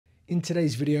In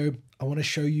today's video, I want to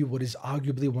show you what is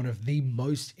arguably one of the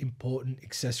most important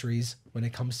accessories when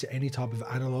it comes to any type of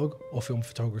analog or film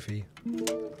photography.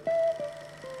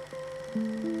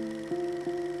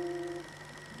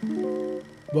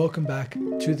 Welcome back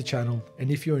to the channel, and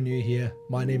if you're new here,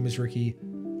 my name is Ricky,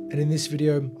 and in this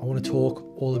video, I want to talk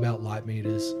all about light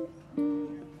meters.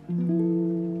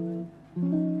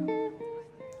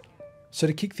 So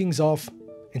to kick things off,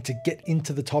 and to get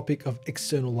into the topic of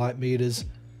external light meters,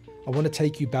 I want to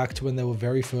take you back to when they were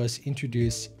very first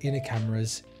introduced in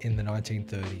cameras in the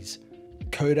 1930s.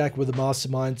 Kodak were the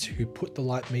masterminds who put the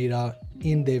light meter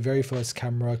in their very first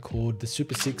camera called the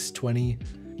Super 620.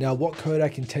 Now, what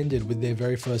Kodak intended with their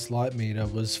very first light meter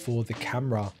was for the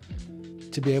camera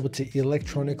to be able to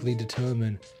electronically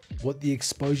determine what the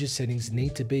exposure settings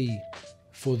need to be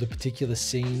for the particular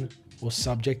scene or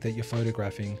subject that you're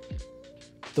photographing.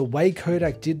 The way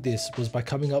Kodak did this was by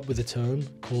coming up with a term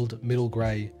called middle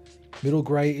gray. Middle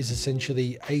gray is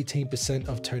essentially 18%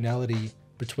 of tonality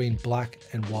between black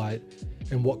and white,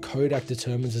 and what Kodak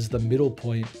determines is the middle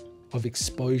point of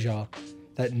exposure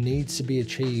that needs to be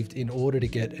achieved in order to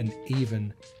get an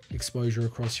even exposure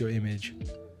across your image.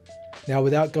 Now,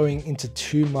 without going into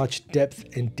too much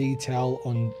depth and detail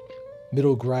on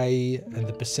middle gray and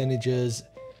the percentages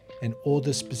and all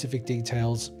the specific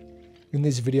details, in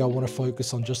this video I want to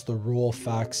focus on just the raw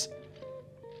facts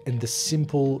and the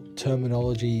simple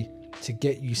terminology to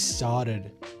get you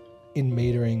started in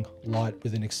metering light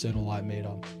with an external light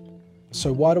meter.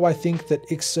 So why do I think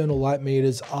that external light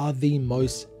meters are the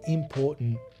most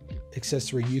important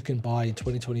accessory you can buy in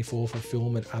 2024 for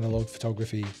film and analog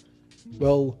photography?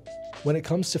 Well, when it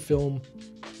comes to film,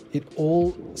 it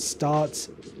all starts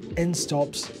and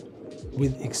stops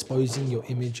with exposing your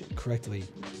image correctly.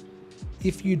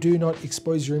 If you do not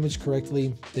expose your image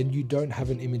correctly, then you don't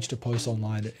have an image to post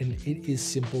online, and it is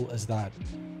simple as that.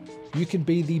 You can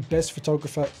be the best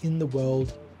photographer in the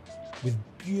world with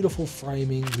beautiful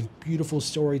framing, with beautiful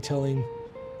storytelling,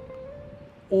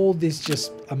 all this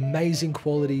just amazing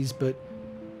qualities, but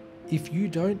if you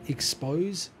don't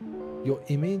expose your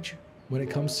image when it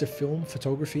comes to film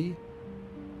photography,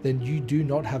 then you do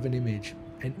not have an image,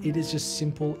 and it is just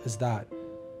simple as that.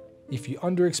 If you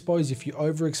underexpose, if you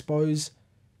overexpose,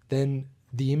 then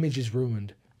the image is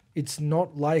ruined. It's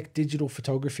not like digital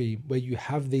photography where you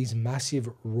have these massive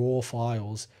raw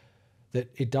files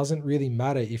that it doesn't really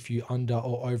matter if you under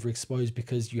or overexpose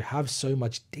because you have so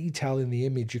much detail in the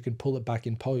image, you can pull it back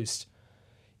in post.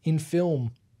 In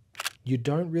film, you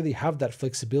don't really have that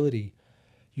flexibility.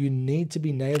 You need to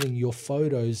be nailing your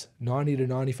photos 90 to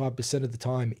 95% of the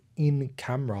time in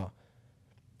camera.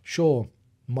 Sure,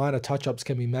 minor touch-ups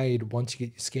can be made once you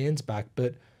get your scans back,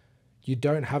 but you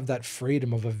don't have that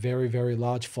freedom of a very, very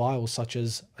large file such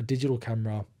as a digital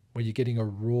camera where you're getting a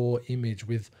raw image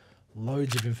with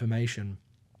loads of information.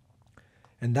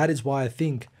 And that is why I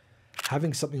think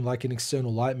having something like an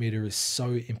external light meter is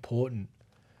so important.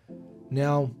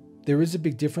 Now, there is a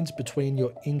big difference between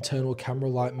your internal camera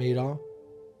light meter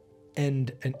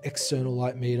and an external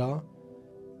light meter.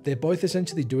 They're both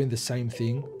essentially doing the same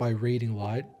thing by reading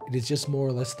light. It is just more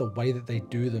or less the way that they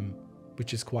do them,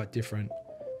 which is quite different.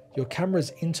 Your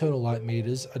camera's internal light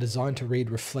meters are designed to read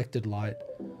reflected light.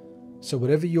 So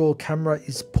whatever your camera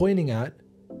is pointing at,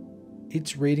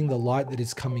 it's reading the light that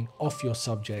is coming off your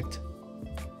subject.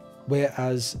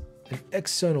 Whereas an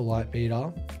external light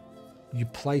meter, you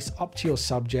place up to your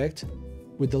subject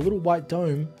with the little white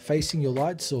dome facing your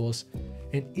light source,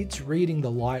 and it's reading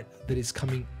the light that is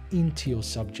coming into your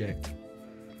subject.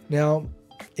 Now,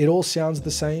 it all sounds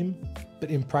the same, but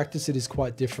in practice it is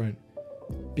quite different,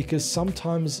 because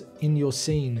sometimes in your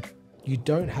scene, you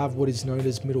don't have what is known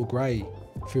as middle gray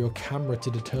for your camera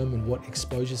to determine what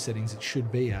exposure settings it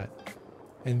should be at.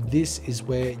 And this is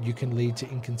where you can lead to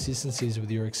inconsistencies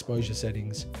with your exposure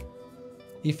settings.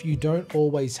 If you don't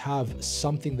always have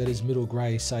something that is middle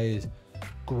gray, say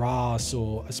grass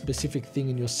or a specific thing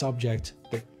in your subject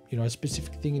that, a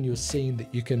specific thing in your scene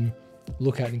that you can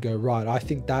look at and go, right, I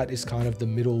think that is kind of the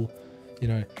middle,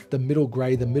 the middle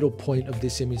gray, the middle point of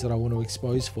this image that I want to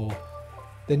expose for,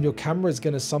 then your camera is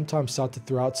going to sometimes start to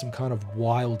throw out some kind of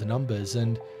wild numbers,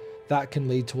 and that can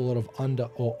lead to a lot of under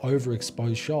or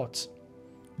overexposed shots.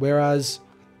 Whereas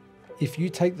if you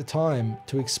take the time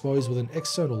to expose with an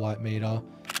external light meter,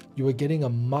 you are getting a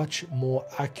much more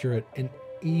accurate and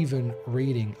even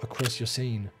reading across your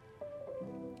scene,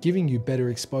 giving you better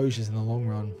exposures in the long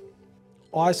run.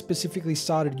 I specifically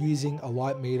started using a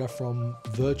light meter from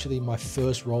virtually my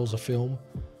first rolls of film.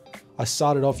 I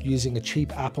started off using a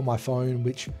cheap app on my phone,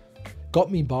 which got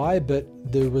me by, but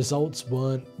the results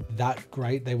weren't that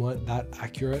great. They weren't that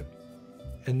accurate.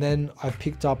 And then I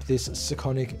picked up this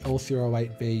Sekonic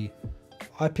L308B.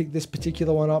 I picked this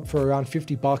particular one up for around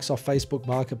 50 bucks off Facebook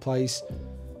Marketplace.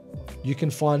 You can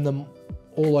find them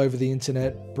all over the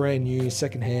internet, brand new,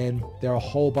 secondhand. There are a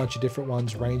whole bunch of different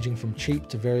ones ranging from cheap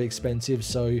to very expensive.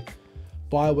 So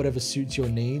buy whatever suits your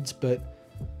needs. But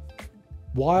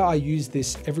why I use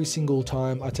this every single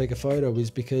time I take a photo is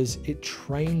because it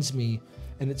trains me,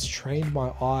 and it's trained my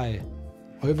eye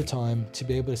over time to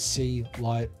be able to see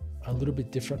light a little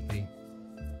bit differently.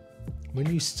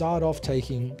 When you start off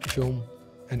taking film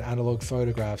and analog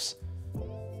photographs,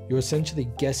 you're essentially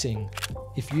guessing.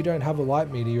 If you don't have a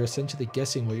light meter, you're essentially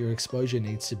guessing what your exposure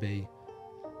needs to be.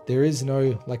 There is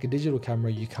no, like a digital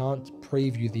camera, you can't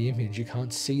preview the image, you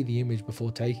can't see the image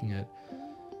before taking it.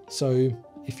 So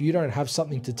if you don't have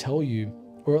something to tell you,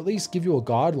 or at least give you a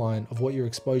guideline of what your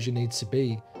exposure needs to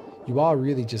be, you are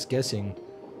really just guessing.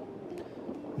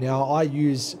 Now I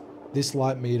use this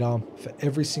light meter for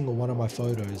every single one of my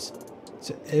photos.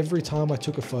 So every time I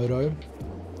took a photo,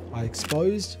 I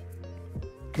exposed,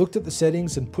 looked at the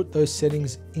settings and put those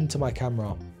settings into my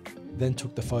camera, then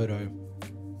took the photo.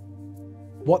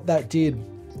 What that did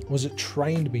was it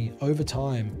trained me over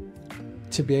time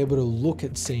to be able to look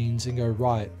at scenes and go,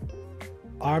 right,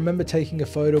 I remember taking a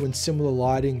photo in similar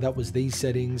lighting that was these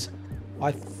settings.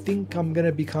 I think I'm going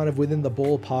to be kind of within the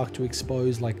ballpark to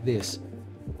expose like this.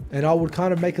 And I would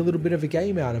kind of make a little bit of a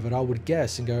game out of it. I would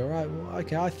guess and go, right, well,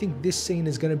 okay, I think this scene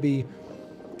is going to be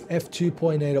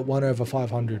f2.8 at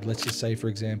 1/500, let's just say, for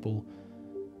example.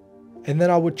 And then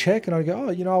I would check and I'd go, oh,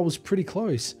 you know, I was pretty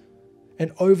close.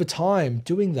 And over time,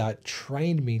 doing that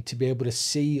trained me to be able to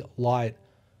see light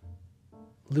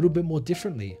a little bit more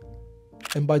differently.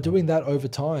 And by doing that over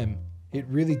time, it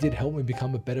really did help me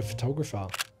become a better photographer.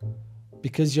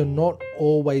 Because you're not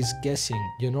always guessing.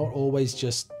 You're not always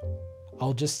just,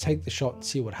 I'll just take the shot and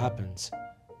see what happens.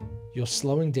 You're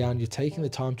slowing down, you're taking the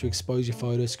time to expose your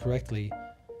photos correctly.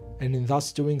 And in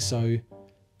thus doing so,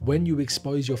 when you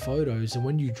expose your photos and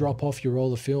when you drop off your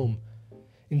roll of film,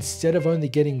 instead of only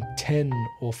getting 10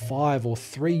 or 5 or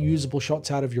 3 usable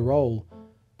shots out of your roll,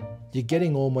 you're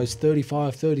getting almost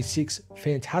 35, 36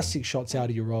 fantastic shots out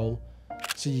of your roll.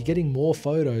 So you're getting more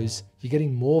photos, you're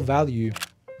getting more value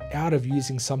out of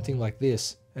using something like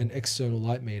this, an external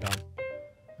light meter.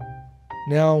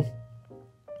 Now,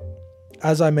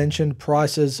 as I mentioned,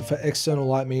 prices for external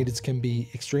light meters can be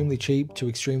extremely cheap to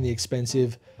extremely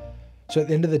expensive. So at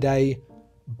the end of the day,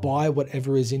 buy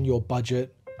whatever is in your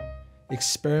budget.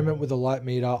 Experiment with a light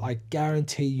meter. I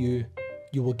guarantee you,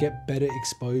 you will get better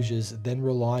exposures than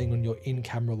relying on your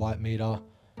in-camera light meter.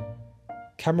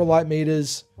 Camera light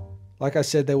meters, like I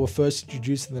said, they were first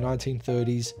introduced in the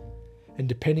 1930s. And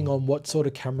depending on what sort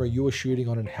of camera you are shooting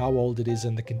on and how old it is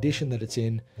and the condition that it's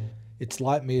in, its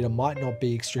light meter might not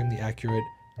be extremely accurate.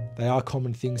 They are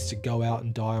common things to go out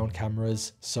and die on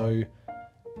cameras. So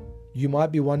you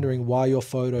might be wondering why your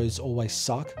photos always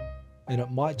suck. And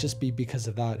it might just be because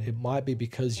of that. It might be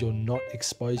because you're not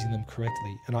exposing them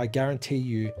correctly. And I guarantee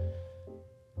you,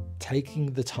 taking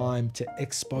the time to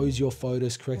expose your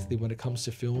photos correctly when it comes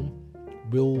to film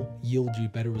will yield you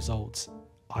better results.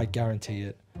 I guarantee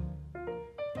it.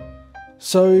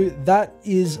 So that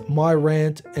is my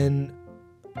rant and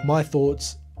my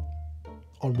thoughts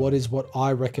on what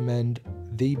I recommend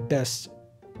the best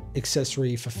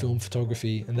accessory for film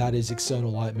photography, and that is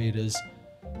external light meters.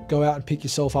 Go out and pick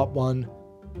yourself up one.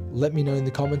 Let me know in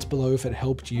the comments below if it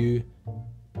helped you.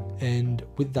 And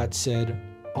with that said,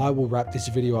 I will wrap this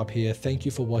video up here. Thank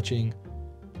you for watching.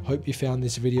 Hope you found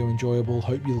this video enjoyable.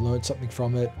 Hope you learned something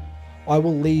from it. I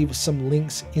will leave some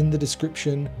links in the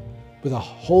description with a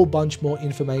whole bunch more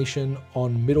information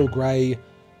on middle gray,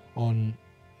 on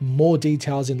more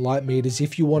details in light meters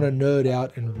if you want to nerd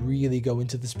out and really go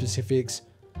into the specifics.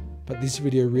 But this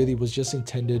video really was just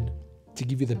intended to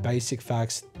give you the basic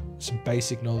facts, some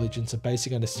basic knowledge and some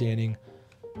basic understanding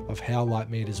of how light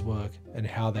meters work and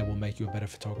how they will make you a better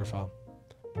photographer.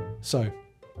 So,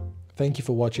 thank you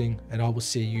for watching, and I will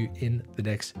see you in the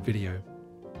next video.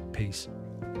 Peace.